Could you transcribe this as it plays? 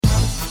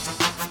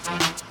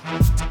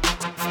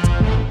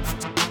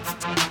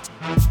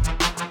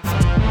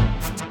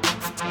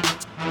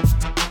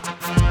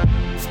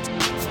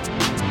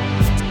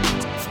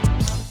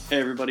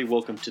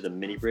welcome to the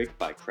Mini Break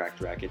by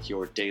Cracked Rackets,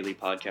 your daily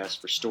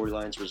podcast for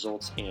storylines,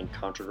 results, and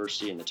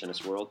controversy in the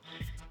tennis world.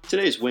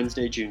 Today is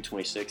Wednesday, June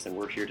 26th, and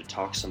we're here to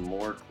talk some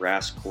more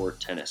grass court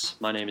tennis.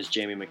 My name is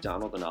Jamie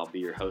McDonald, and I'll be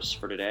your host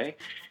for today.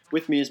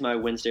 With me is my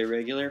Wednesday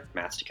regular,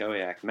 Matt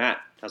Stakowiak. Matt,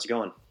 how's it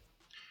going?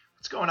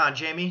 What's going on,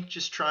 Jamie?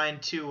 Just trying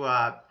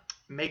to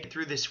make it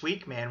through this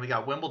week, man. We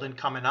got Wimbledon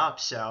coming up,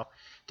 so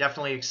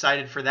definitely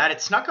excited for that.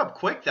 It snuck up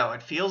quick, though.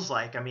 It feels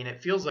like.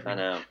 I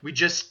know. We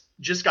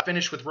just got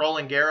finished with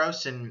Roland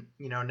Garros, and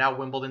now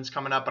Wimbledon's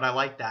coming up, but I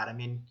like that. I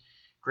mean,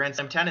 Grand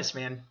Slam tennis,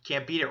 man,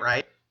 can't beat it,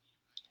 right?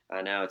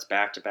 I know, it's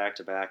back to back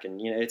to back, and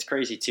it's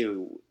crazy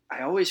too.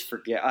 I always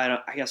forget.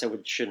 I guess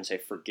shouldn't say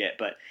forget,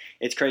 but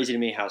it's crazy to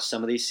me how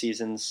some of these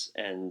seasons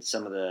and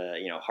some of the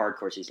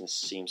hardcore seasons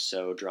seem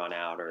so drawn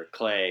out. Or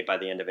clay, by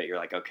the end of it, you're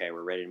like, okay,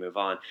 we're ready to move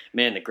on.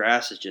 Man, the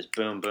grass is just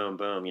boom, boom,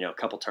 boom. A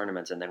couple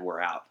tournaments and then we're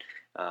out.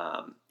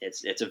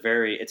 It's a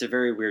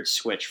very weird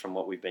switch from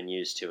what we've been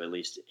used to, at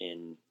least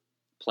in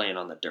playing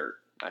on the dirt,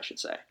 I should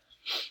say.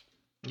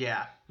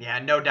 Yeah,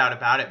 no doubt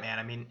about it, man.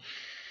 I mean,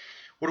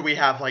 what do we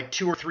have, like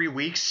 2 or 3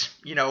 weeks,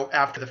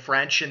 after the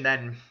French, and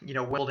then,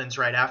 Wimbledon's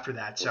right after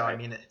that. So, right. I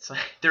mean, it's like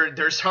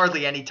there's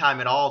hardly any time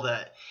at all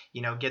to,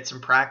 get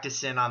some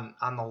practice in on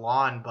the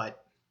lawn.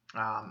 But,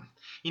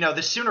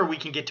 the sooner we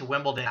can get to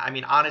Wimbledon, I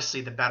mean,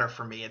 honestly, the better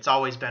for me. It's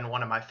always been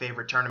one of my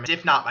favorite tournaments,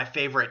 if not my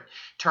favorite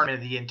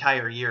tournament of the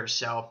entire year.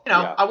 So,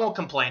 yeah. I won't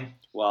complain.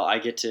 Well, I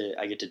get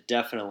to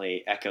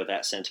definitely echo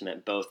that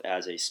sentiment, both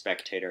as a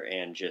spectator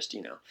and just,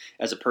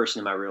 as a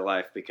person in my real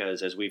life,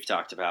 because as we've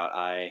talked about,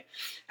 I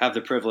have the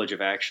privilege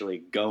of actually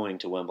going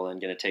to Wimbledon,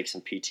 going to take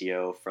some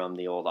PTO from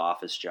the old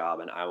office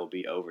job, and I will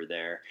be over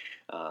there.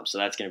 So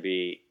that's going to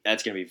be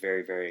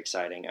very, very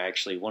exciting.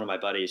 One of my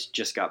buddies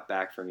just got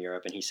back from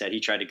Europe, and he said he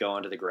tried to go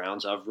onto the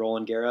grounds of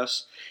Roland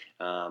Garros,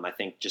 I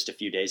think just a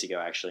few days ago,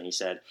 actually, and he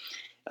said,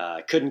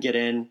 couldn't get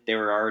in. They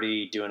were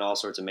already doing all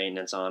sorts of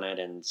maintenance on it,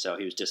 and so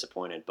he was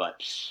disappointed.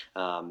 But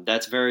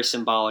that's very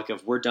symbolic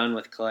of we're done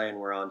with clay and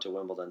we're on to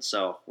Wimbledon.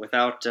 So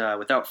without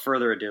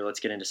further ado, let's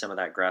get into some of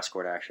that grass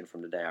court action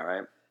from today, all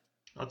right?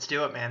 Let's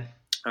do it, man.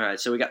 All right,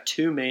 so we got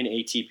 2 main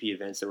ATP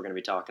events that we're going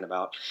to be talking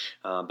about,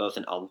 both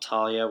in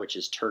Antalya, which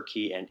is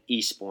Turkey, and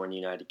Eastbourne,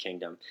 United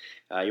Kingdom.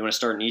 You want to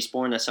start in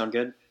Eastbourne? That sound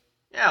good?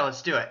 Yeah,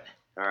 let's do it.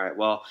 All right,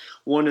 well,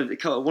 one of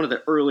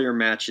the earlier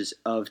matches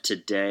of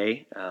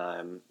today,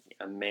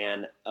 a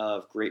man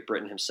of Great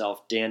Britain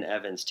himself, Dan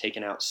Evans,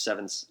 taking out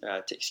Radu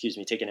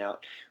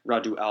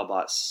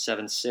Albat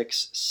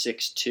 7-6,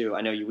 6-2. I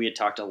know we had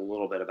talked a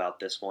little bit about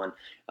this one.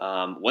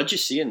 What'd you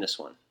see in this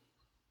one?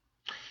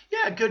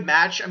 Yeah, good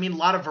match. I mean, a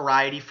lot of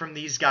variety from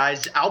these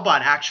guys.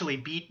 Albat actually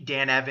beat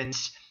Dan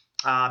Evans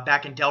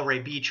back in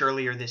Delray Beach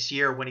earlier this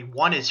year when he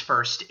won his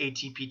first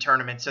ATP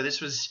tournament. So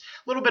this was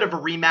a little bit of a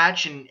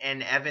rematch,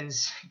 and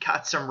Evans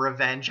got some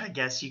revenge, I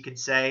guess you could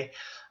say.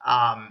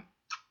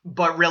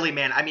 But really,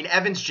 man, I mean,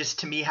 Evans just,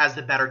 to me, has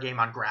the better game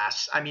on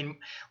grass. I mean,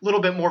 a little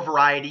bit more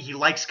variety. He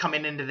likes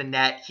coming into the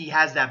net. He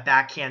has that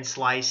backhand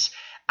slice.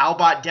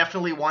 Albat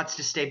definitely wants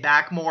to stay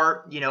back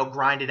more,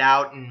 grind it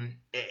out. And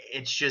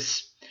it's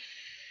just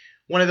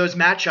one of those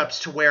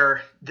matchups to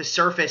where the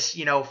surface,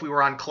 if we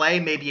were on clay,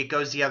 maybe it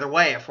goes the other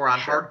way. If we're on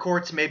hard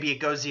courts, maybe it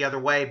goes the other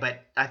way.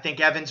 But I think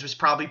Evans was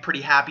probably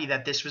pretty happy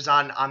that this was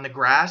on the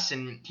grass,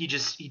 and he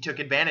took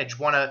advantage.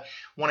 Won a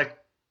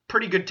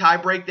pretty good tie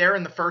break there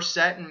in the first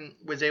set, and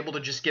was able to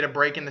just get a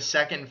break in the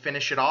second and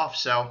finish it off.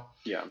 So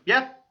yeah.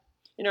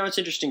 It's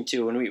interesting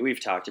too, and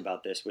we've talked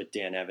about this with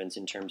Dan Evans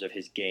in terms of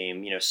his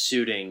game,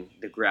 suiting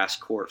the grass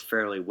court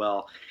fairly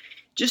well.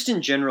 Just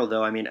in general,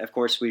 though, I mean, of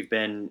course, we've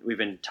been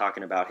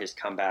talking about his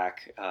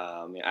comeback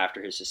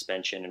after his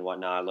suspension and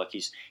whatnot. Look,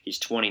 he's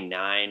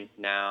 29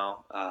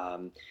 now.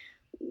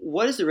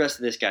 What does the rest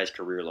of this guy's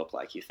career look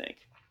like, you think?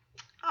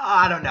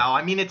 I don't know.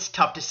 I mean, it's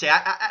tough to say.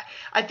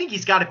 I think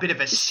he's got a bit of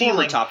a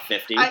ceiling. Top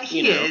 50.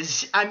 He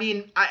is. I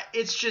mean,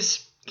 it's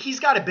just he's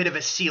got a bit of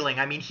a ceiling.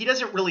 I mean, he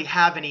doesn't really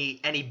have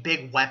any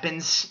big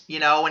weapons,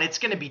 and it's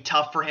going to be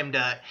tough for him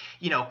to,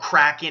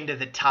 crack into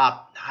the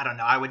top, I don't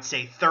know, I would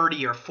say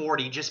 30 or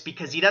 40, just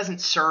because he doesn't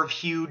serve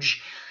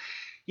huge.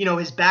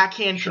 His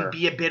backhand can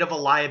be a bit of a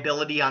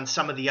liability on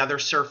some of the other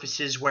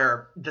surfaces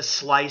where the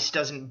slice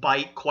doesn't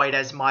bite quite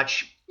as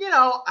much.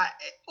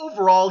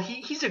 Overall,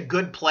 he's a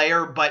good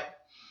player, but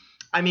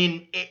I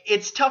mean,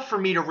 it's tough for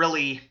me to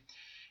really –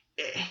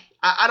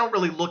 I don't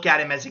really look at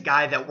him as a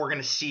guy that we're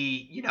going to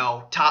see,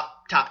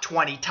 top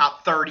 20,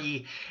 top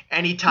 30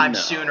 anytime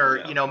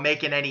sooner,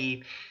 making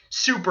any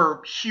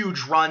super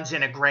huge runs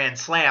in a Grand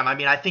Slam. I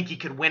mean, I think he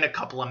could win a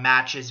couple of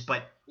matches,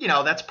 but,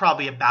 that's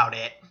probably about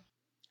it.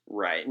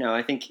 Right. No,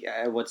 I think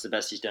what's the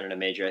best he's done in a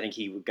major? I think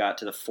he got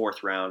to the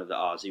 4th round of the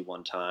Aussie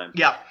one time.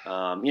 Yeah.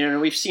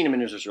 We've seen him in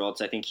his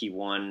results. I think he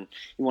won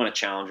a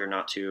challenger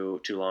not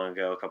too long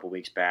ago, a couple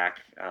weeks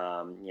back.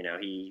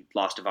 He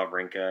lost to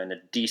Wawrinka in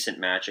a decent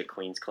match at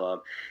Queen's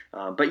Club.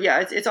 But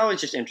yeah, it's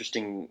always just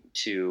interesting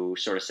to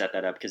sort of set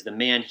that up because the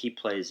man he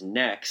plays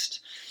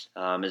next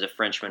is a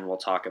Frenchman we'll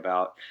talk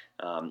about,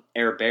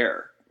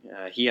 Herbert.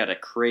 He had a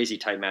crazy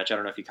tight match. I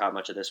don't know if you caught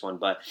much of this one,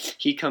 but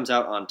he comes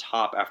out on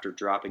top after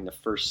dropping the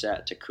first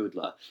set to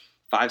Kudla.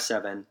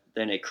 5-7,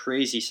 then a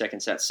crazy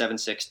second set,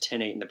 7-6,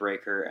 10-8 in the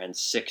breaker, and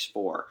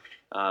 6-4.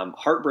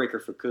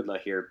 Heartbreaker for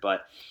Kudla here,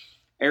 but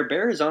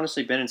Herbert has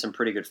honestly been in some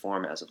pretty good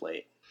form as of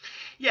late.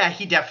 Yeah,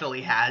 he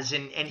definitely has,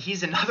 and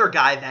he's another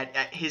guy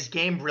that his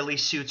game really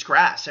suits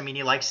grass. I mean,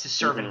 he likes to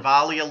serve and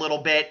volley a little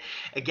bit.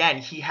 Again,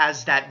 he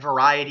has that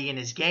variety in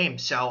his game,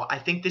 so I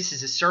think this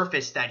is a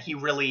surface that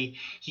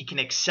he can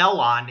excel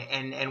on,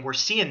 and we're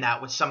seeing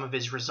that with some of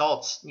his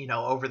results,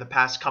 over the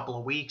past couple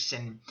of weeks.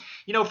 And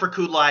for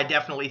Kudla, I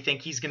definitely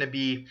think he's going to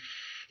be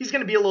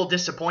a little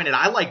disappointed.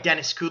 I like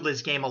Dennis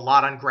Kudla's game a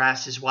lot on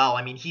grass as well.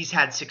 I mean, he's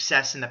had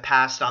success in the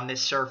past on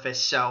this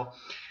surface, so.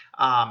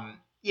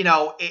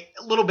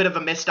 A little bit of a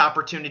missed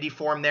opportunity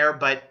for him there,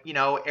 but,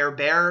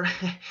 Herbert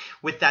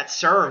with that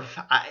serve,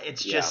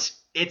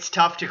 it's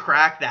tough to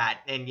crack that.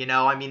 And,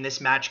 this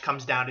match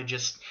comes down to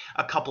just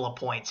a couple of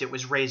points. It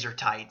was razor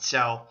tight.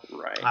 So,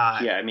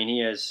 right.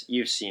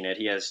 You've seen it.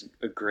 He has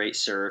a great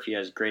serve. He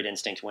has great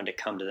instinct when to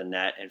come to the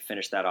net and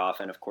finish that off.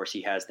 And of course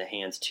he has the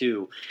hands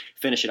to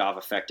finish it off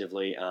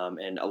effectively.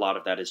 And a lot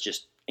of that is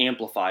just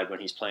amplified when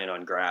he's playing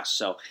on grass.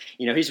 So,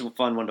 he's a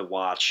fun one to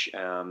watch.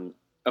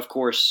 Of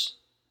course,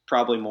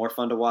 probably more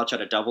fun to watch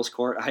at a doubles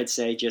court, I'd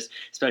say, just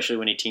especially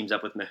when he teams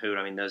up with Mahmoud.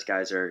 I mean, those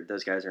guys are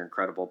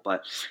incredible.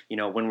 But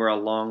when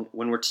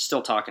we're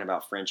still talking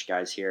about French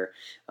guys here,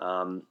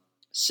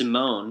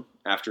 Simone,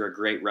 after a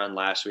great run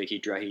last week,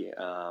 he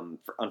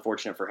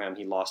unfortunate for him,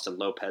 he lost to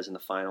Lopez in the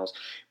finals,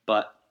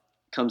 but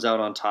comes out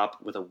on top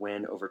with a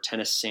win over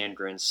Tennis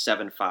Sandgren,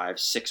 7-5,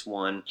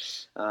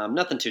 6-1.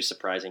 Nothing too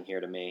surprising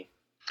here to me.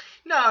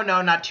 No,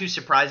 not too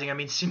surprising. I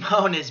mean,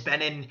 Simone has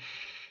been in.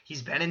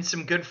 He's been in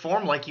some good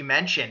form, like you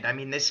mentioned. I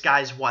mean, this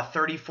guy's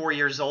 34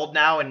 years old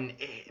now, and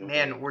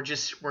man, we're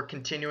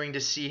continuing to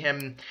see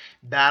him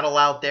battle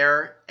out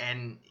there,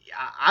 and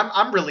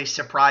I'm really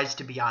surprised,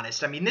 to be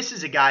honest. I mean, this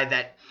is a guy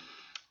that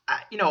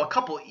a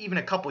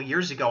couple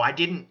years ago, I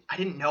didn't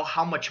know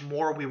how much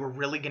more we were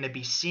really going to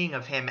be seeing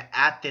of him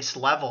at this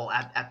level,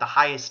 at the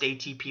highest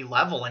ATP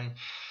level. And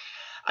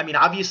I mean,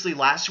 obviously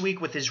last week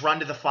with his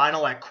run to the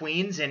final at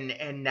Queens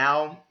and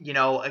now,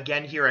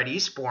 again here at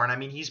Eastbourne, I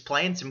mean, he's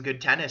playing some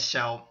good tennis.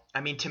 So,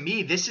 I mean, to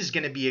me, this is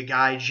going to be a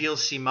guy,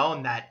 Gilles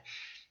Simon, that,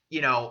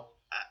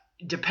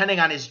 depending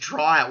on his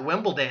draw at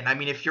Wimbledon, I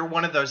mean, if you're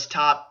one of those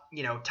top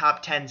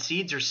 10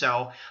 seeds or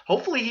so,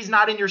 hopefully he's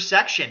not in your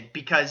section,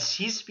 because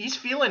he's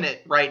feeling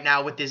it right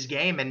now with this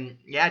game, and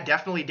yeah,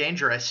 definitely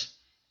dangerous.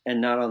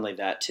 And not only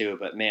that too,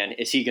 but man,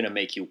 is he going to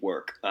make you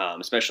work?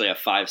 Especially a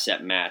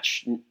 5-set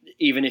match.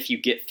 Even if you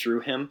get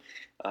through him,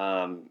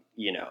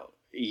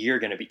 you're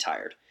going to be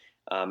tired.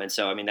 And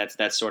so, I mean,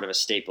 that's sort of a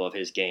staple of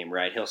his game,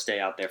 right? He'll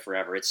stay out there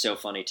forever. It's so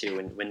funny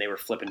too when they were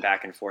flipping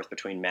back and forth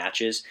between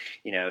matches.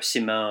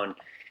 Simone,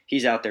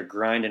 he's out there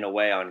grinding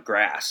away on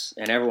grass,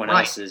 and everyone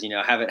else is,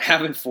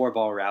 having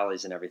 4-ball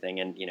rallies and everything,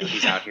 and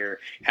he's out here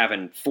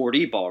having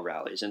 40-ball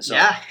rallies, and so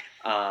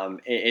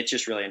it's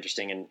just really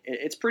interesting, and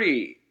it's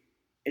pretty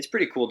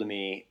cool to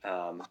me.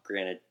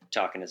 Granted,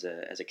 talking as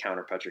a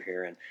counterpuncher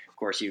here, and of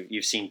course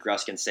you've seen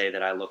Gruskin say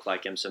that I look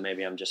like him, so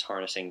maybe I'm just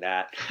harnessing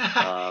that.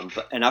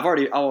 And I've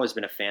always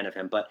been a fan of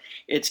him, but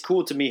it's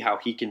cool to me how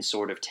he can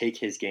sort of take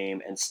his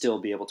game and still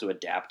be able to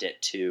adapt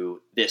it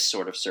to this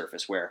sort of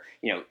surface where,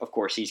 of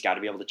course he's got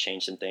to be able to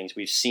change some things.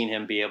 We've seen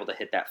him be able to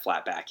hit that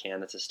flat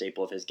backhand. That's a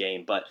staple of his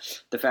game, but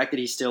the fact that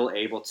he's still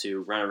able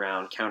to run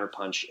around,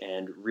 counterpunch,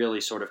 and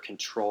really sort of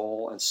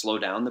control and slow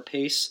down the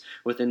pace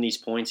within these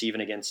points,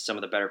 even against some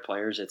of the better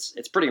players,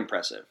 it's pretty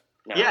impressive.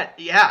 No.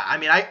 Yeah. I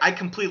mean, I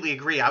completely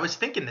agree. I was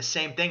thinking the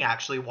same thing,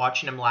 actually,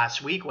 watching him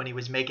last week when he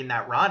was making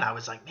that run. I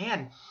was like,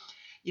 man,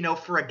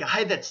 for a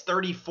guy that's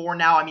 34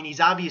 now, I mean,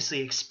 he's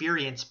obviously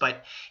experienced,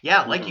 but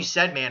yeah, like you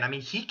said, man, I mean,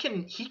 he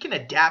can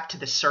adapt to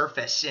the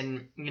surface,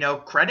 and,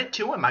 credit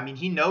to him. I mean,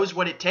 he knows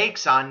what it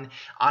takes on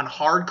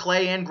hard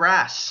clay and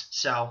grass.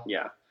 So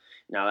yeah,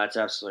 no, that's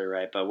absolutely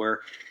right. But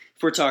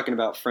if we're talking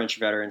about French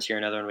veterans here,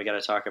 another one we got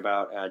to talk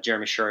about,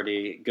 Jeremy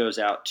Chardy goes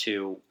out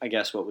to, I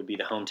guess, what would be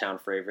the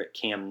hometown favorite,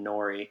 Cam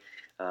Norrie.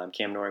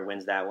 Cam Norrie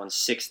wins that one,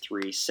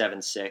 6-3,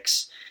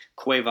 7-6.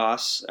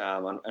 Cuevas,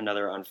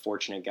 another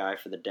unfortunate guy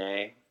for the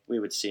day. We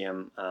would see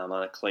him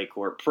on a clay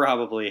court,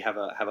 probably have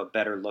a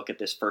better look at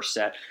this first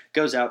set.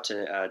 Goes out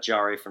to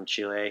Jari from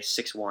Chile,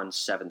 6-1,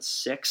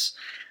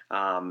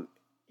 7-6.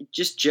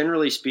 Just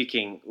generally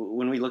speaking,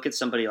 when we look at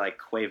somebody like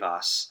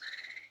Cuevas,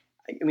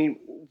 I mean,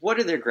 what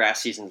do their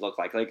grass seasons look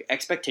like? Like,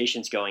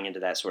 expectations going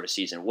into that sort of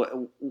season,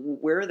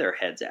 where are their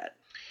heads at?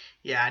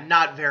 Yeah,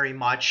 not very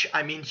much.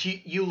 I mean,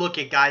 you look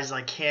at guys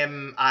like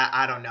him,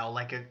 I don't know,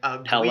 like a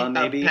Pella,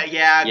 maybe?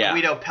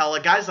 Guido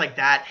Pella, guys like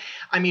that.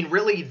 I mean,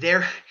 really,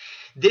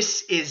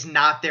 this is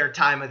not their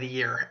time of the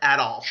year at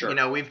all.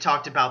 Sure. We've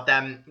talked about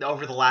them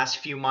over the last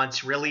few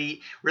months,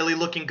 really, really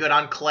looking good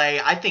on clay.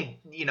 I think,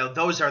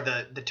 those are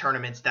the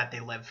tournaments that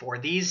they live for.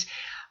 These,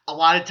 a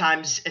lot of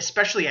times,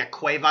 especially at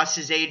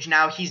Cuevas' age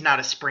now, he's not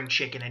a spring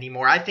chicken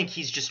anymore. I think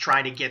he's just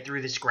trying to get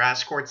through this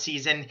grass court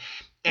season.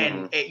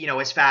 and Mm-hmm.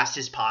 as fast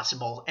as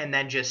possible, and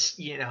then just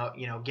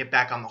get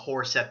back on the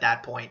horse at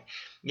that point.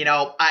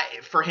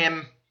 For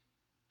him,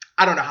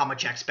 I don't know how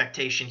much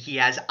expectation he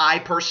has. I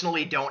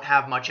personally don't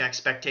have much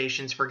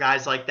expectations for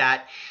guys like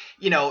that.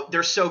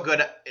 They're so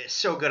good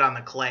on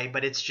the clay,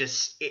 but it's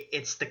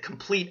the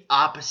complete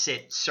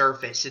opposite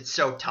surface. It's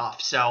so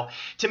tough. So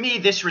to me,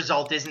 this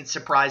result isn't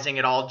surprising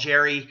at all.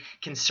 Jerry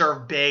can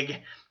serve big,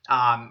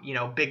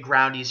 big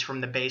groundies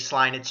from the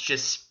baseline.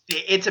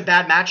 It's a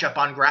bad matchup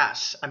on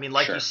grass. I mean,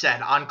 like you Sure.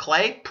 said, on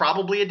clay,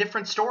 probably a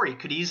different story.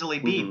 Could easily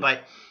be, Mm-hmm.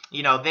 but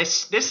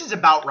this is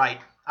about right,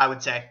 I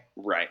would say.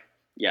 Right.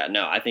 Yeah,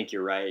 no, I think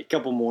you're right. A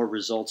couple more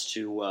results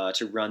to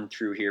run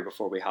through here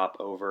before we hop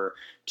over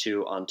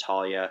to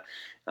Antalya.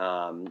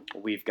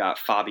 We've got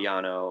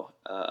Fabiano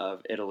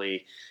of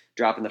Italy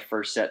dropping the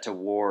first set to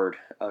Ward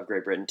of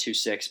Great Britain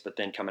 2-6, but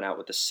then coming out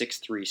with a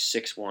 6-3,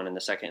 6-1 in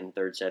the second and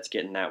third sets,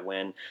 getting that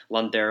win.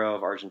 Londero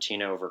of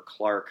Argentina over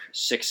Clark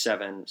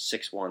 6-7,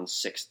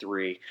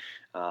 6-1,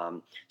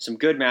 6-3. Some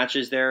good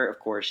matches there. Of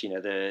course,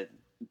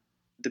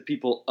 the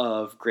people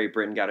of Great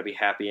Britain got to be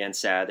happy and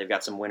sad. They've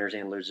got some winners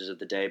and losers of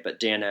the day,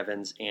 but Dan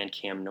Evans and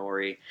Cam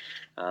Norrie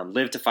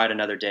live to fight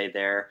another day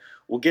there.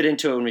 We'll get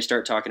into it when we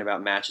start talking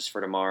about matches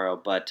for tomorrow,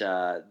 but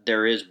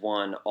there is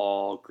one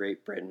all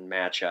Great Britain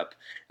matchup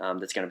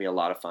that's going to be a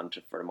lot of fun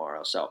for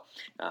tomorrow. So,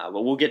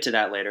 but we'll get to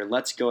that later.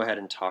 Let's go ahead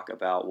and talk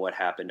about what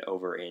happened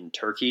over in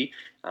Turkey,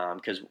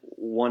 because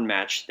one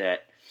match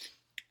that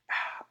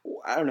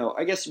I don't know.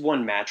 I guess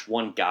one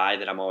guy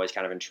that I'm always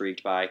kind of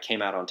intrigued by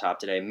came out on top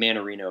today.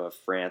 Manarino of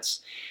France,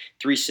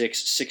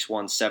 3-6,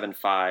 6-1,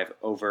 7-5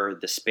 over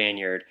the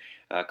Spaniard,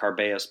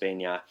 Carballo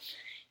Spania.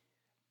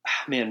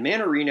 Man,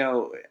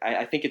 Manarino,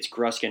 I think it's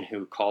Gruskin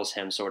who calls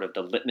him sort of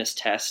the litmus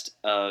test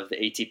of the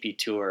ATP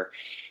Tour.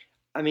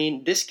 I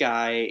mean, this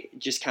guy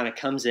just kind of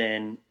comes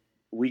in,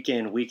 week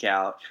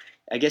out.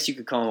 I guess you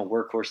could call him a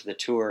workhorse of the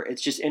tour.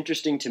 It's just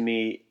interesting to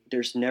me.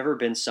 There's never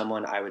been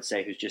someone, I would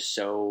say, who's just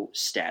so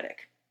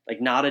static. Like,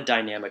 not a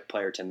dynamic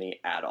player to me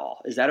at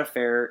all. Is that a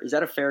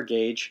fair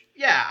gauge?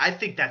 Yeah, I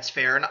think that's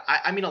fair, and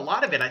I mean a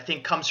lot of it I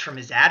think comes from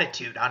his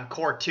attitude on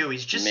court too.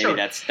 He's just Maybe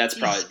that's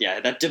probably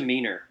that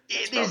demeanor.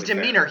 His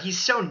demeanor. Fair. He's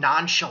so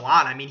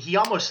nonchalant. I mean, he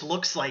almost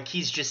looks like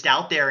he's just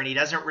out there and he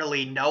doesn't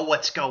really know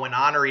what's going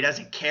on or he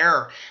doesn't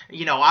care.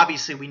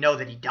 Obviously we know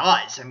that he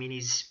does. I mean,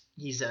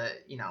 he's a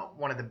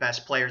one of the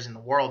best players in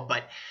the world,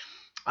 but.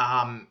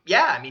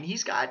 I mean,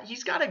 he's got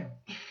an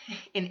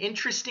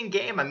interesting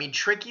game. I mean,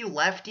 tricky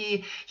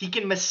lefty. He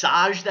can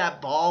massage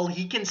that ball.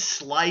 He can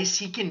slice.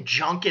 He can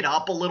junk it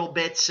up a little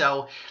bit.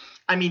 So,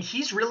 I mean,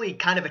 he's really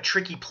kind of a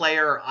tricky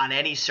player on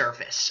any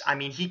surface. I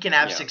mean, he can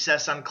have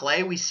success on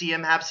clay. We see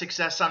him have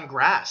success on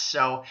grass.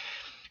 So,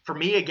 for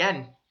me,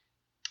 again,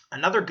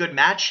 another good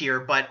match here,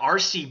 but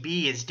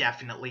RCB is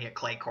definitely a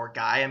clay court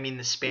guy. I mean,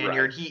 the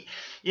Spaniard,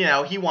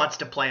 right. He wants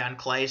to play on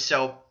clay.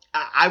 So,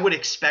 I would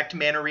expect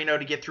Manarino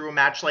to get through a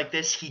match like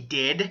this. He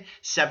did,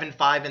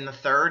 7-5 in the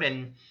third.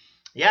 And,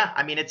 yeah,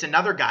 I mean, it's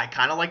another guy,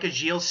 kind of like a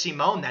Gilles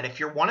Simon, that if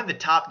you're one of the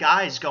top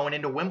guys going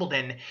into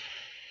Wimbledon,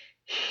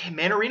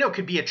 Manarino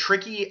could be a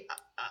tricky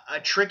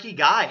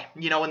guy,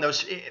 in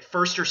those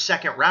first or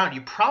second round.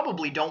 You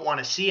probably don't want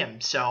to see him.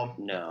 So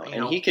no,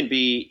 and he can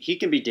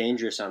be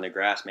dangerous on the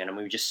grass, man. I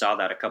mean, we just saw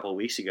that a couple of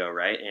weeks ago,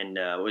 right? And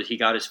he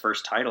got his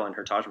first title in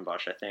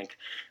Hertogenbosch, I think.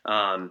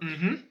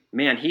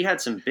 Man, he had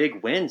some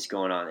big wins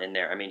going on in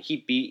there. I mean,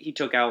 he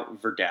took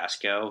out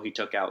Verdasco, he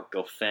took out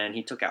Goffin,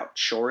 he took out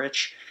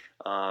Chorich.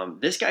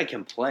 This guy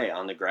can play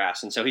on the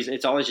grass, and so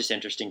it's always just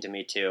interesting to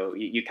me too.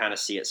 You kind of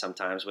see it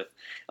sometimes with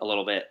a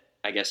little bit,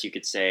 I guess you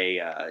could say,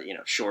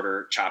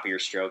 shorter, choppier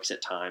strokes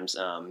at times.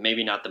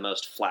 Maybe not the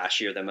most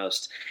flashy or the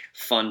most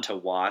fun to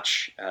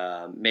watch.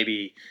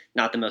 Maybe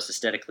not the most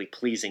aesthetically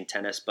pleasing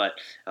tennis, but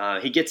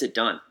he gets it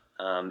done.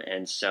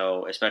 And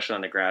so, especially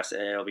on the grass,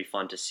 it'll be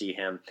fun to see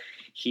him.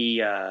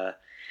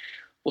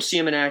 We'll see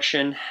him in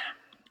action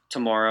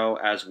tomorrow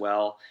as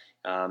well.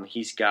 Not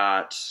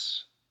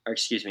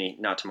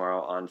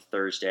tomorrow, on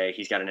Thursday.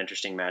 He's got an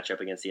interesting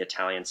matchup against the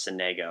Italian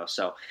Sonego.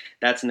 So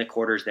that's in the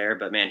quarters there.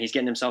 But, man, he's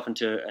getting himself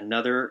into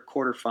another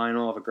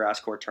quarterfinal of a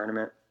grass court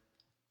tournament.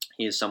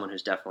 He is someone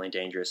who's definitely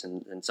dangerous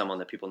and someone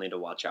that people need to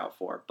watch out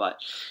for. But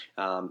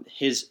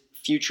his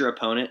future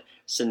opponent,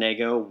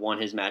 Sonego,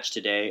 won his match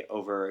today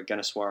over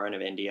Gunneswaran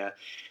of India,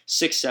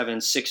 6-7,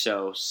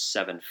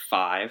 6-0,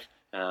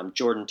 7-5.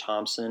 Jordan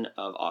Thompson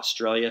of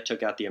Australia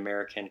took out the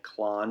American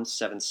Klon,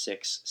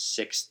 7-6,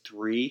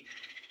 6-3.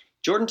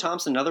 Jordan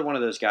Thompson, another one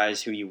of those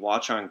guys who you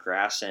watch on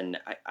grass, and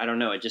I don't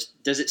know,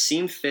 does it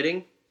seem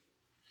fitting?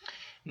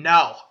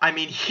 No, I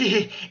mean,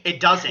 it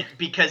doesn't,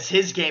 because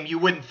his game, you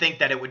wouldn't think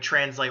that it would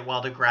translate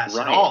well to grass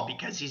at all,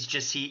 because he's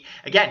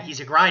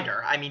a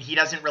grinder. I mean, he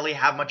doesn't really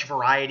have much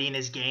variety in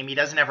his game. He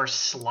doesn't ever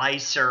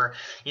slice or,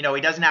 he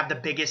doesn't have the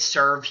biggest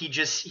serve.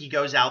 He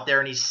goes out there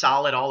and he's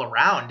solid all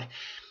around.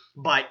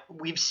 But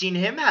we've seen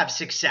him have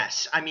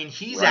success. I mean,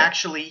 he's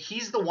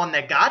the one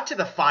that got to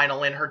the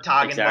final in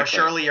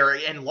Hertogenbosch earlier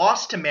and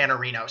lost to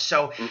Manarino.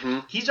 So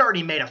he's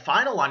already made a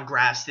final on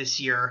grass this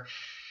year.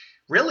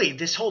 really,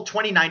 this whole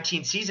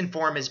 2019 season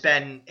for him has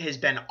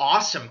been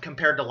awesome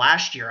compared to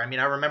last year. I mean,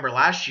 I remember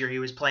last year he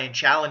was playing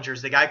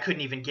challengers. The guy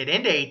couldn't even get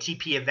into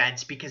ATP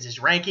events because his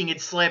ranking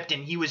had slipped,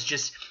 and he was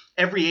just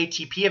every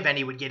ATP event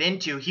he would get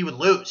into, he would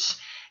lose.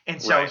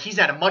 And so he's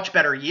had a much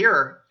better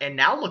year, and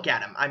now look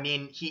at him. I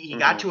mean, he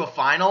got to a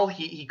final.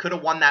 He could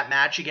have won that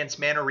match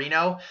against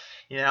Manarino.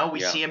 You know,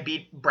 we see him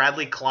beat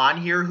Bradley Klahn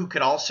here, who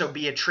could also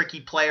be a tricky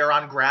player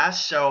on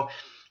grass. So,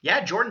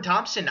 yeah, Jordan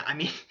Thompson, I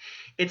mean,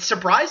 it's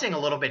surprising a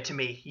little bit to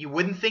me. You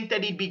wouldn't think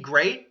that he'd be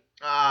great,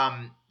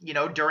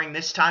 during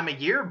this time of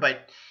year,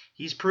 but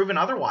he's proven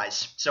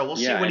otherwise. So we'll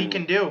see what he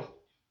can do.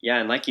 Yeah,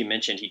 and like you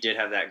mentioned, he did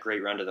have that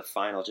great run to the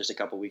final just a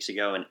couple weeks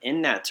ago. And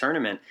in that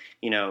tournament,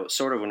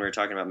 sort of when we were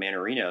talking about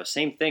Manarino,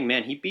 same thing,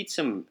 man. He beat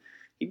some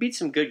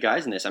good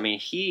guys in this. I mean,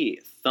 he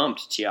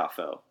thumped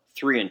Tiafoe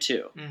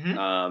 3-2.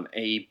 Mm-hmm.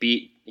 He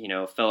beat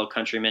fellow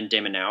countryman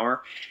Damon Nauer.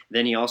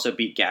 Then he also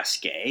beat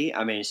Gasquet.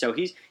 I mean, so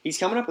he's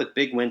coming up with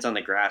big wins on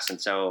the grass, and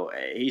so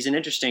he's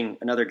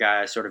another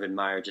guy I sort of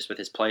admire just with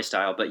his play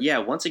style. But yeah,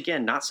 once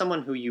again, not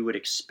someone who you would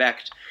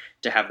expect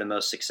to have the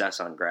most success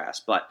on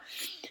grass. But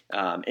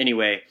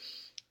anyway,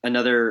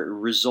 another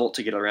result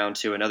to get around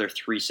to, another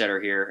 3-setter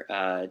here.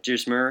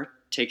 Düzmür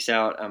takes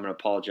out, I'm going to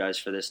apologize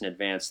for this in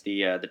advance,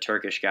 the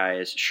Turkish guy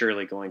is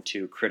surely going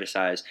to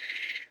criticize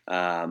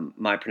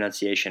my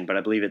pronunciation, but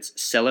I believe it's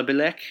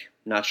Selebilek,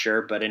 not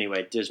sure. But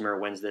anyway, Düzmür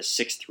wins this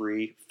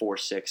 6-3,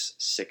 4-6,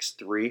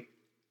 6-3.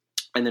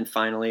 And then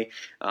finally,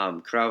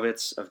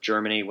 Kravitz of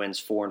Germany wins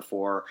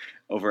 4-4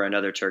 over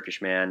another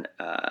Turkish man,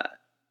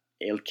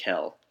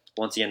 Ilkel.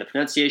 Once again, the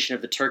pronunciation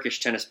of the Turkish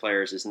tennis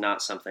players is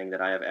not something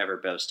that I have ever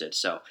boasted,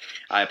 so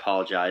I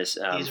apologize.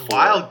 These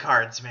wild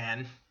cards,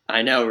 man.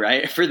 I know,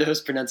 right? For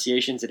those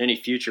pronunciations and any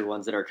future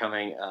ones that are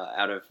coming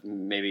out of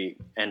maybe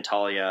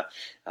Antalya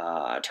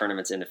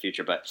tournaments in the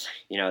future. But,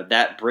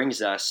 that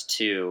brings us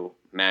to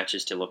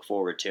matches to look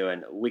forward to.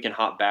 And we can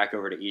hop back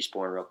over to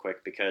Eastbourne real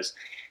quick because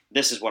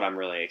this is what I'm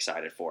really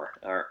excited for.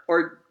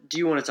 Or do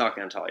you want to talk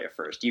Antalya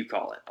first? You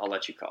call it. I'll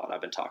let you call it.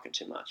 I've been talking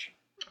too much.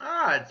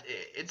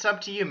 It's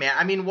up to you, man.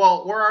 I mean,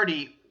 well, we're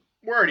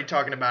already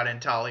talking about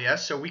Antalya,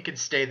 so we could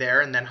stay there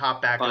and then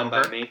hop back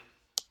over.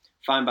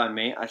 Fine by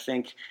me. I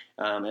think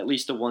at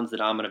least the ones that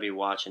I'm going to be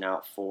watching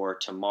out for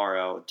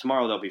tomorrow.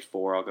 Tomorrow there'll be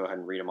 4. I'll go ahead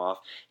and read them off.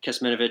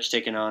 Kecmanovic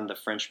taking on the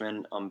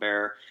Frenchman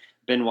Humbert.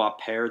 Benoit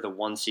Paire, the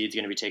 1 seed, is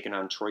going to be taking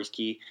on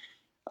Troicki.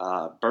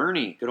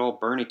 Good old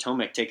Bernie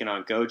Tomic taking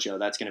on Gojo.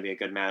 That's going to be a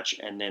good match.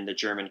 And then the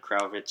German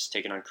Kravitz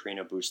taking on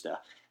Carino Busta.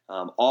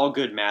 All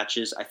good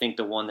matches. I think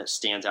the one that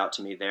stands out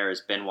to me there is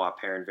Benoit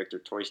Paire and Victor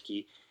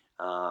Troicki.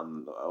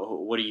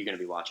 What are you going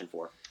to be watching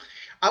for?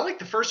 I like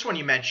the first one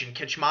you mentioned,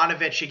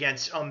 Kecmanovic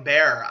against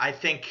Humbert. I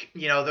think,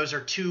 those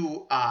are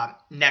 2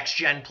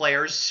 next-gen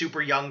players,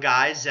 super young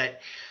guys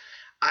that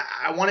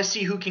I want to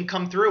see who can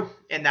come through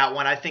in that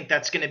one. I think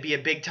that's going to be a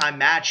big-time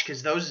match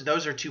because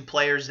those are 2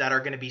 players that are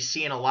going to be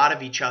seeing a lot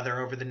of each other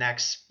over the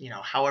next,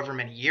 however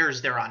many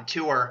years they're on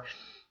tour.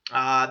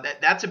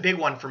 That's a big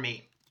one for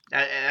me.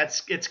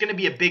 It's going to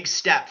be a big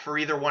step for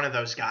either one of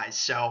those guys.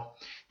 So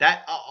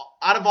that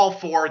out of all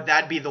 4,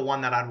 that'd be the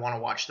one that I'd want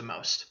to watch the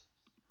most.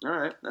 All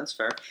right, that's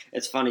fair.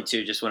 It's funny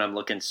too, just when I'm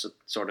looking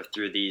sort of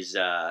through these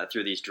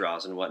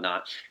draws and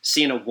whatnot,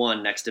 seeing a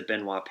 1 next to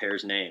Benoit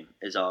Paire's name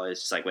is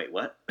always just like, wait,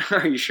 what?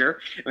 Are you sure?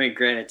 I mean,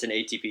 granted, it's an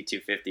ATP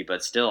 250,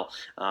 but still,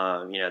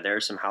 there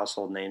are some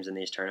household names in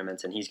these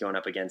tournaments, and he's going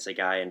up against a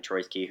guy in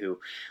Troicki who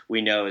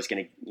we know is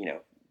going to,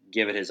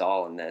 give it his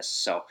all in this.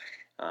 So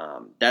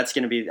that's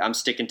going to be. I'm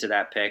sticking to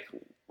that pick.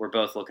 We're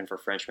both looking for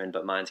Frenchmen,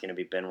 but mine's going to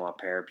be Benoit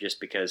Paire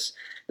just because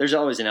there's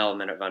always an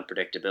element of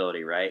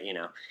unpredictability, right?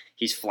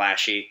 He's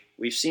flashy.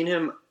 We've seen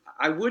him,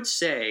 I would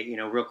say,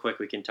 real quick,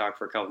 we can talk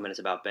for a couple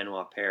minutes about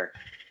Benoit Paire.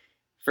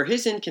 For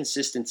his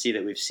inconsistency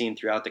that we've seen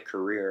throughout the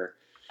career,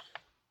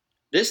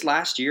 this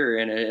last year,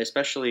 and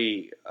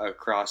especially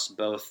across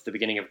both the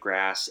beginning of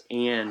grass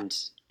and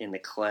in the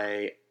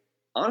clay,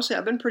 honestly,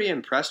 I've been pretty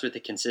impressed with the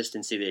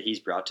consistency that he's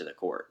brought to the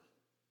court.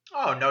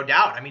 Oh, no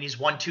doubt. I mean, he's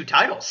won 2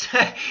 titles.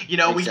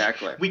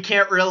 Exactly. We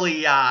can't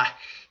really,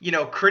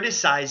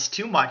 criticize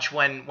too much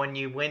when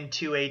you win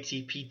 2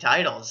 ATP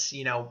titles,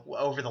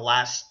 over the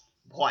last,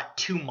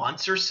 2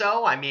 months or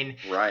so. I mean,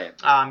 right.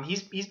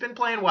 He's been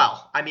playing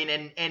well. I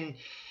mean, and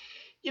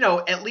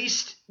at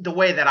least the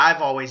way that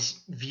I've always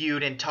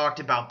viewed and talked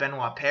about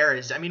Benoit Paire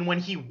is, I mean, when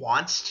he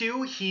wants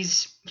to,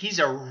 he's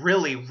a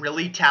really,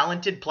 really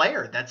talented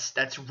player.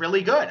 That's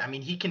really good. I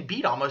mean, he can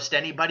beat almost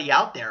anybody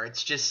out there.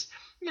 It's just,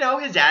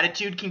 his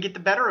attitude can get the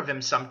better of him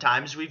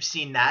sometimes. We've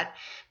seen that.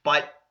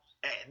 But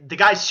the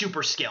guy's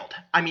super skilled.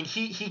 I mean,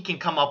 he can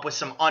come up with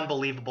some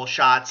unbelievable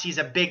shots. He's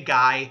a big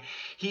guy.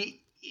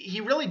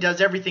 He really does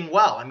everything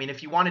well. I mean,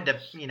 if you wanted to,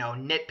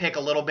 nitpick a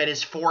little bit,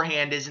 his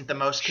forehand isn't the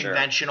most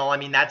conventional. I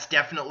mean, that's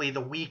definitely the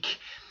weak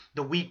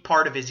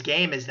part of his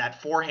game is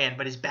that forehand,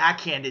 but his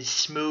backhand is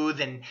smooth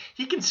and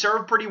he can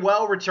serve pretty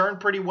well, return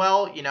pretty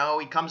well.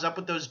 He comes up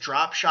with those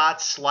drop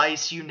shots,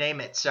 slice, you name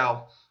it.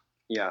 So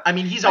Yeah. I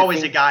mean, he's I always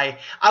a think, guy.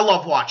 I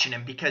love watching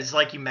him because,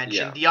 like you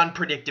mentioned, yeah, the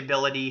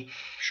unpredictability.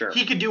 sure.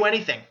 He could do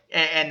anything,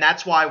 and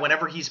that's why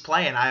whenever he's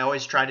playing, I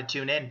always try to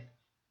tune in.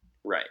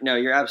 Right. No,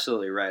 you're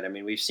absolutely right. I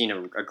mean, we've seen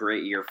a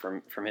great year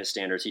from his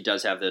standards. He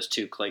does have those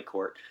two clay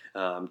court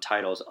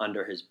titles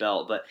under his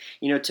belt. But,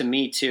 to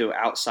me, too,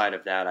 outside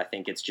of that, I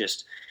think it's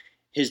just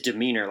his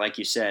demeanor. Like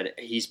you said,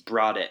 he's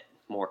brought it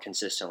more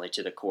consistently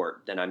to the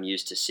court than I'm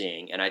used to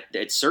seeing. And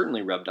it's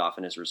certainly rubbed off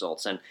in his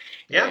results. And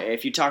Yeah.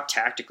 if you talk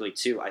tactically,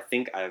 too, I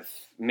think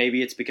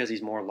maybe it's because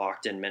he's more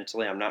locked in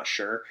mentally. I'm not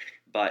sure.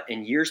 But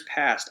in years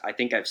past, I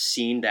think I've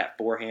seen that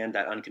forehand,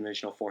 that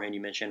unconventional forehand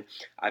you mentioned,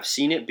 I've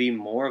seen it be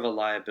more of a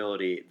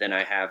liability than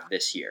I have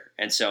this year.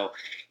 And so,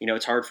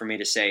 it's hard for me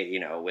to say,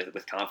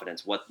 with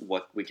confidence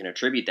what we can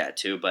attribute that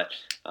to. But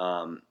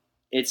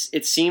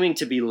it's seeming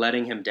to be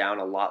letting him down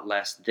a lot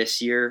less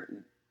this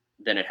year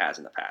than it has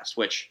in the past,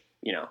 which,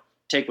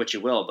 take what you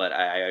will. But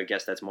I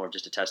guess that's more of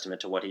just a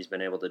testament to what he's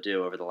been able to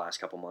do over the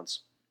last couple months.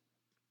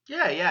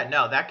 Yeah,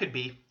 no, that could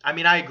be. I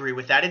mean, I agree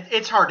with that.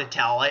 It's hard to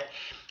tell.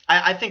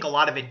 I think a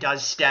lot of it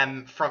does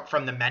stem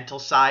from the mental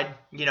side.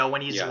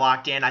 When he's Yeah.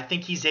 locked in, I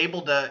think he's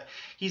able to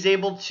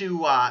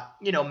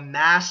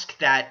mask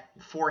that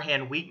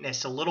forehand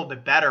weakness a little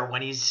bit better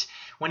when he's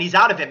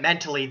out of it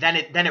mentally. Then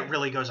it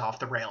really goes off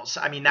the rails.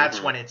 I mean,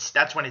 that's when it's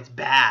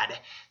bad.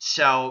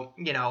 So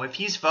if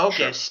he's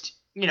focused,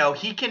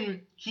 he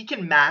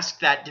can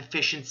mask that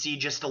deficiency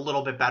just a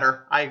little bit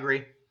better. I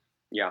agree.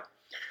 Yeah.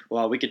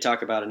 Well, we could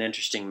talk about an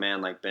interesting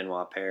man like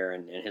Benoit Paire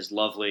and his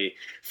lovely,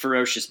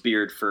 ferocious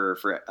beard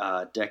for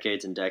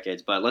decades and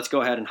decades. But let's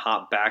go ahead and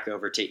hop back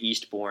over to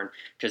Eastbourne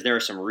because there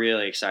are some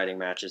really exciting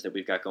matches that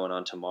we've got going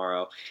on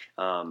tomorrow.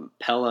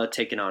 Pella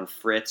taking on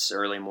Fritz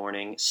early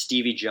morning.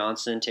 Stevie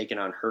Johnson taking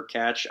on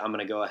Hurkacz. I'm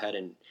going to go ahead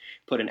and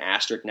put an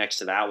asterisk next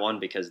to that one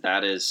because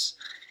that is,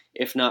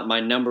 if not my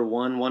number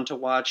one to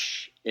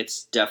watch,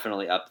 it's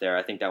definitely up there.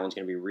 I think that one's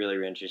going to be really,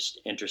 really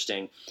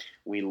interesting.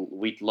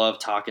 We love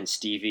talking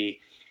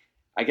Stevie.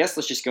 I guess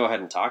let's just go ahead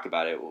and talk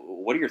about it.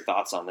 What are your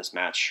thoughts on this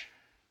match?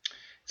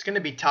 It's going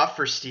to be tough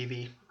for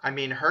Stevie. I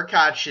mean,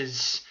 Hurkacz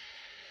is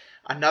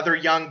another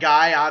young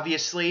guy,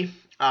 obviously.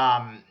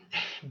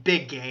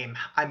 Big game.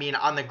 I mean,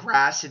 on the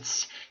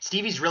grass,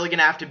 Stevie's really going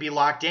to have to be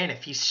locked in.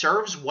 If he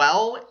serves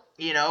well,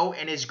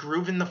 and is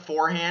grooving the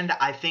forehand,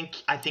 I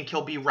think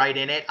he'll be right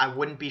in it. I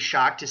wouldn't be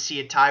shocked to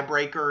see a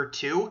tiebreaker or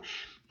two.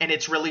 And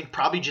it's really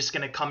probably just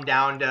going to come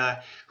down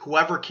to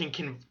whoever can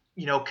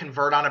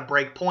convert on a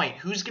break point.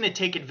 Who's going to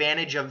take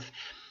advantage of,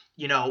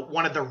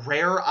 one of the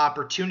rare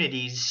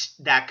opportunities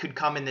that could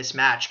come in this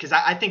match? Because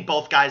I think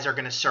both guys are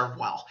going to serve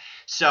well.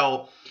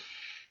 So,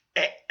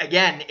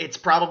 again, it's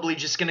probably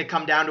just going to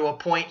come down to a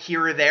point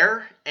here or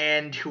there.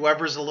 And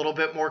whoever's a little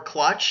bit more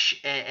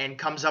clutch and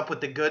comes up with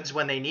the goods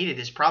when they need it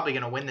is probably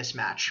going to win this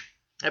match.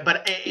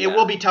 But it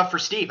will be tough for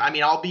Steve. I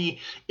mean,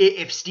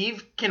 if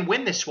Steve can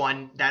win this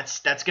one,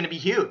 that's going to be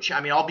huge. I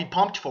mean, I'll be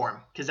pumped for him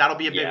because that'll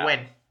be a big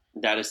win.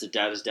 That is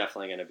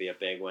definitely going to be a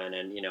big win.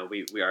 And,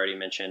 we already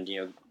mentioned,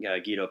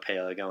 Guido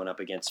Pella going up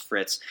against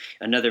Fritz,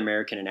 another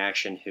American in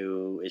action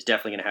who is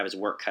definitely going to have his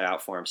work cut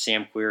out for him.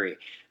 Sam Querrey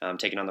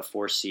taking on the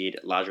 4 seed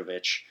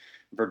Lajovic.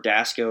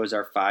 Verdasco is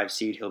our 5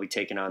 seed. He'll be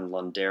taking on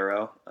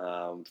Londero.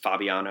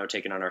 Fabiano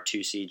taking on our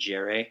 2 seed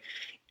Jere.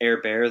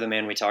 Air Bear, the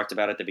man we talked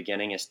about at the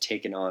beginning, is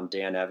taking on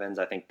Dan Evans.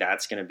 I think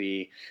that's going to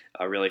be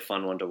a really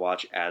fun one to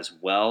watch as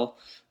well.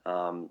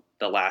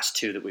 The last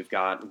 2 that we've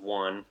got,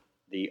 one,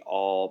 the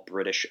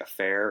all-British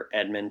affair,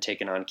 Edmund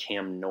taking on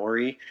Cam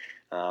Norrie.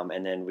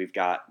 And then we've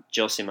got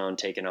Jill Simone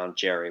taking on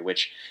Jerry,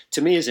 which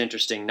to me is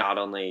interesting. Not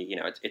only,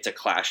 it's a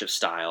clash of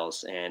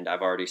styles, and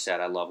I've already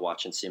said I love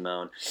watching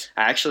Simone.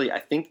 I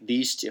think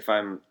these, if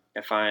I'm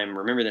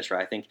remembering this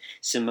right, I think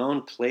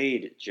Simone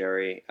played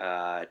Jerry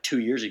 2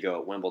 years ago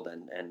at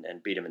Wimbledon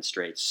and beat him in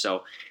straights.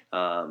 So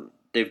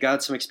they've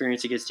got some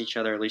experience against each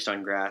other, at least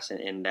on grass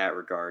in that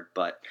regard.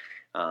 But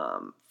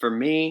for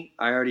me,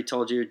 I already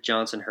told you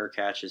Johnson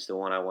Hurkacz is the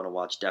one I want to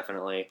watch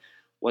definitely.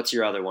 What's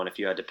your other one if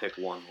you had to pick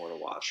one more to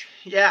watch?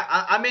 Yeah,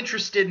 I'm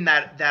interested in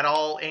that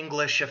all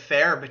English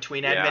affair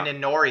between Edmund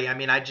and Norrie. I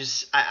mean, I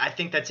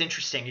think that's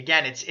interesting.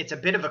 Again, it's a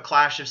bit of a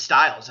clash of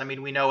styles. I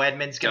mean, we know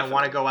Edmund's going to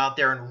want to go out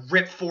there and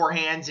rip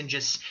forehands and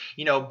just,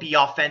 be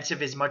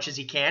offensive as much as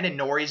he can. And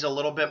Norrie's a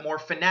little bit more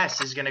finesse,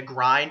 is going to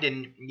grind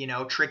and,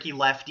 tricky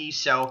lefty.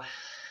 So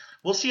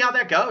we'll see how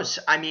that goes.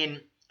 I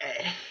mean,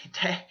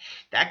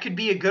 that could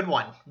be a good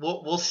one.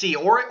 We'll see.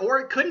 Or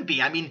it couldn't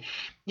be. I mean,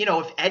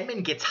 if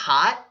Edmund gets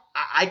hot,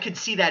 I could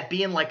see that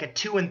being like a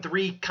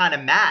 2-3 kind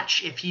of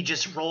match if he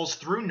just rolls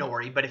through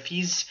Norrie. But if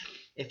he's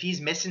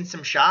missing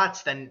some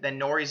shots, then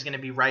Norrie's going to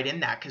be right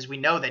in that because we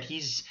know that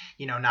he's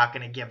not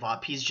going to give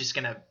up. He's just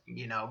going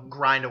to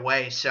grind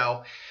away.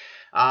 So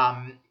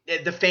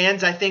the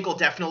fans I think will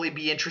definitely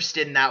be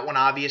interested in that one.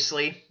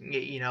 Obviously,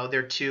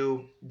 they're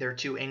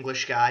two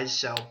English guys,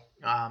 so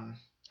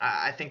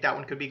I think that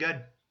one could be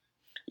good.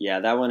 Yeah,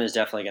 that one is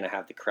definitely going to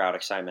have the crowd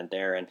excitement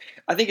there, and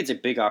I think it's a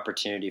big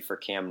opportunity for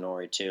Cam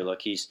Norrie too.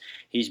 Look, he's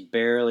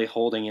barely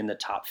holding in the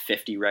top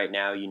 50 right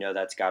now. You know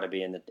that's got to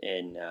be in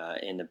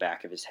the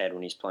back of his head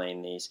when he's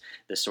playing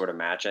this sort of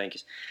match. I think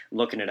he's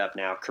looking it up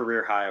now.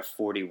 Career high of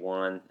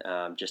 41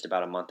 just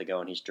about a month ago,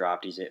 and he's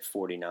dropped. He's at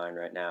 49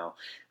 right now.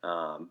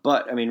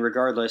 But I mean,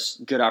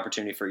 regardless, good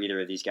opportunity for either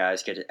of these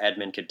guys.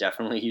 Edmund could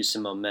definitely use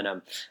some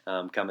momentum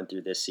coming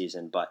through this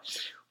season, but.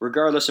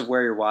 Regardless of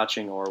where you're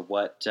watching or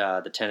what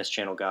the Tennis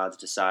Channel gods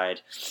decide,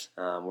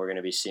 we're going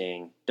to be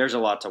seeing. There's a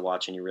lot to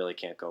watch, and you really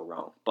can't go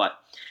wrong. But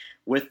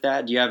with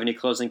that, do you have any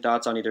closing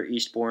thoughts on either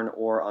Eastbourne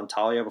or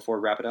Antalya before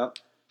we wrap it up?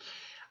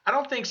 I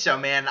don't think so,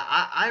 man.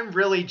 I'm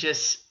really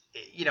just,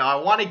 I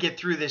want to get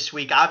through this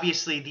week.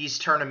 Obviously, these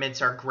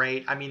tournaments are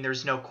great. I mean,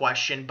 there's no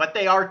question, but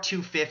they are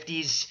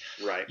 250s.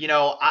 Right.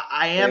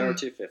 I am. They are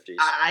 250s.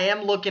 I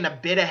am looking a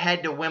bit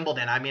ahead to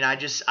Wimbledon. I mean,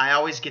 I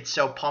always get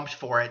so pumped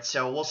for it.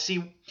 So we'll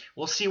see.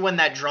 We'll see when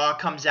that draw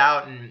comes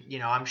out, and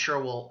I'm sure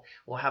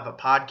we'll have a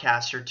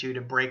podcast or two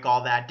to break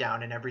all that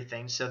down and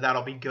everything. So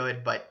that'll be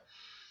good. But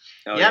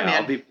yeah,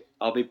 man.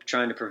 I'll be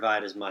trying to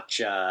provide as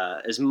much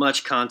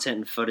content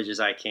and footage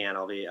as I can.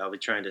 I'll be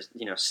trying to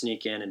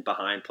sneak in and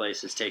behind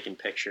places, taking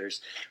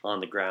pictures on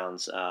the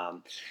grounds.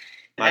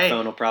 My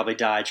phone will probably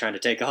die trying to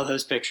take all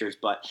those pictures,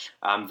 but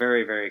I'm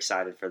very, very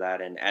excited for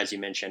that. And as you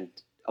mentioned,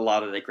 a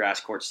lot of the grass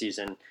court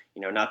season,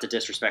 not to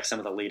disrespect some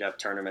of the lead up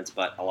tournaments,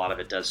 but a lot of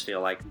it does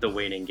feel like the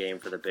waiting game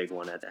for the big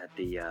one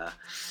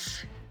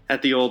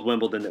at the old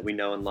Wimbledon that we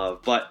know and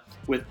love. But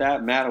with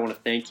that, Matt, I want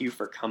to thank you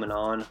for coming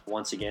on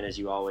once again, as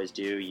you always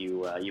do.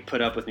 You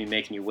put up with me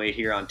making you wait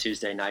here on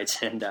Tuesday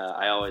nights, and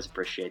I always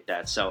appreciate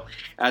that. So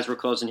as we're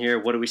closing here,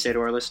 what do we say to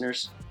our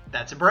listeners?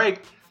 That's a break.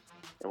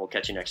 And we'll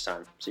catch you next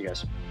time. See you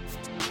guys.